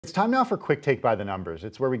It's time now for Quick Take by the Numbers.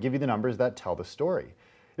 It's where we give you the numbers that tell the story.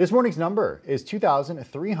 This morning's number is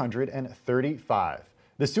 2,335.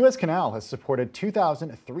 The Suez Canal has supported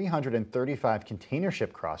 2,335 container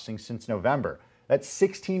ship crossings since November. That's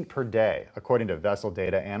 16 per day, according to vessel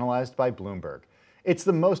data analyzed by Bloomberg. It's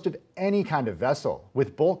the most of any kind of vessel,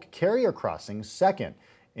 with bulk carrier crossings second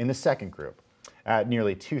in the second group at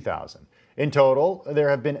nearly 2,000. In total, there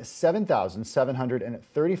have been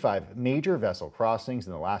 7,735 major vessel crossings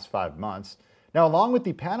in the last 5 months. Now, along with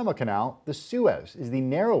the Panama Canal, the Suez is the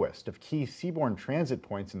narrowest of key seaborne transit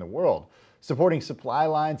points in the world, supporting supply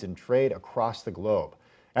lines and trade across the globe.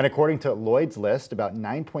 And according to Lloyd's list, about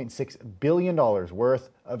 $9.6 billion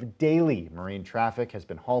worth of daily marine traffic has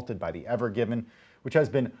been halted by the Ever Given, which has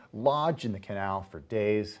been lodged in the canal for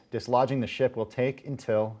days. Dislodging the ship will take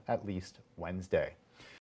until at least Wednesday.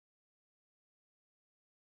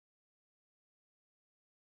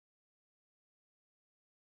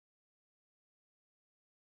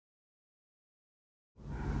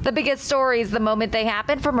 The biggest stories the moment they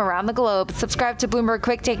happen from around the globe. Subscribe to Bloomberg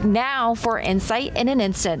Quicktake now for insight in an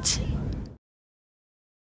instant.